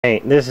Hey,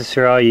 this is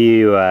for all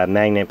you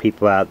magnet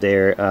people out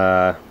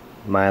there,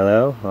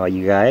 Milo, all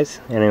you guys.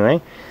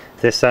 Anyway,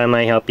 this side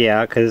might help you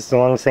out because it's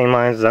along the same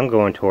lines as I'm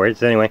going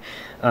towards. Anyway,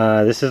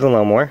 this is a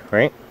lawnmower,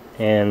 right?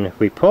 And if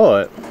we pull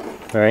it,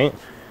 right?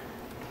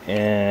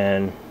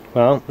 And,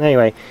 well,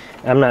 anyway,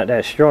 I'm not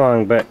that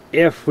strong, but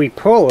if we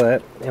pull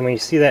it and we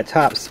see that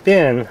top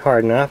spin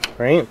hard enough,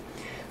 right?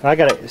 I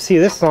gotta, see,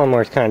 this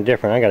lawnmower is kind of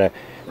different. I gotta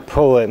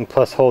pull it and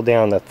plus hold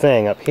down the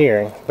thing up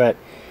here. But,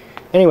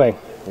 anyway,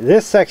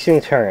 this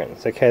section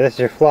turns. Okay, this is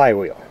your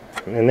flywheel,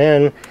 and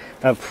then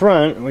up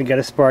front we got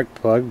a spark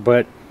plug,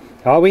 but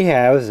all we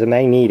have is a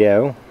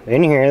magneto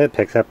in here that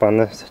picks up on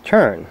this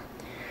turn.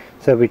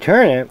 So if we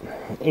turn it,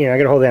 you know, I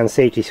gotta hold down the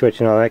safety switch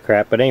and all that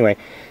crap, but anyway,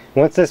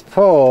 once this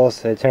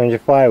pulls, it turns your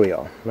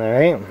flywheel.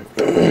 Alright,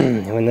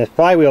 when the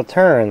flywheel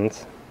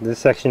turns, this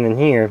section in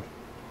here,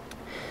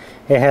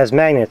 it has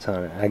magnets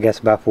on it. I guess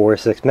about 4 or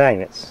 6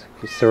 magnets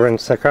in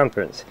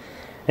circumference.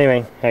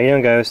 Anyway, how you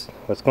doing, Ghost?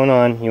 What's going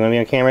on? You want to be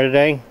on camera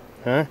today?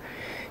 Huh?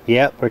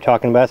 Yep, we're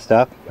talking about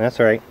stuff. That's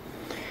right.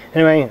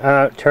 Anyway,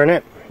 turn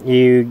it.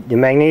 The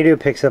magneto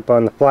picks up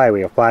on the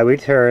flywheel. Flywheel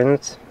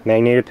turns,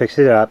 magneto picks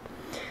it up,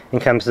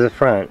 and comes to the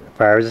front.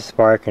 Fires a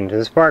spark into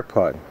the spark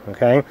plug.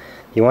 Okay?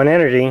 You want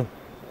energy?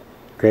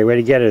 Great way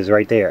to get it is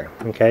right there.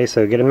 Okay,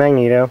 so get a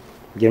magneto,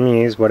 get them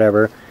used,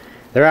 whatever.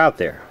 They're out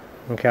there.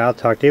 Okay, I'll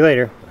talk to you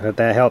later. I hope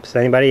that helps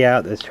anybody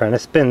out that's trying to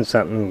spin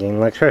something and gain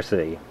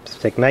electricity.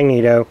 Just take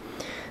magneto.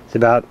 It's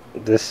about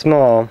this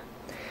small,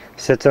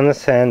 sits on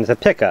this end, it's a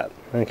pickup,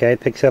 okay,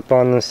 picks up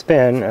on the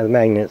spin of the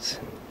magnets,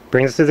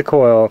 brings it to the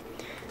coil,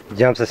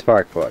 jumps the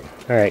spark plug.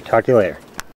 Alright, talk to you later.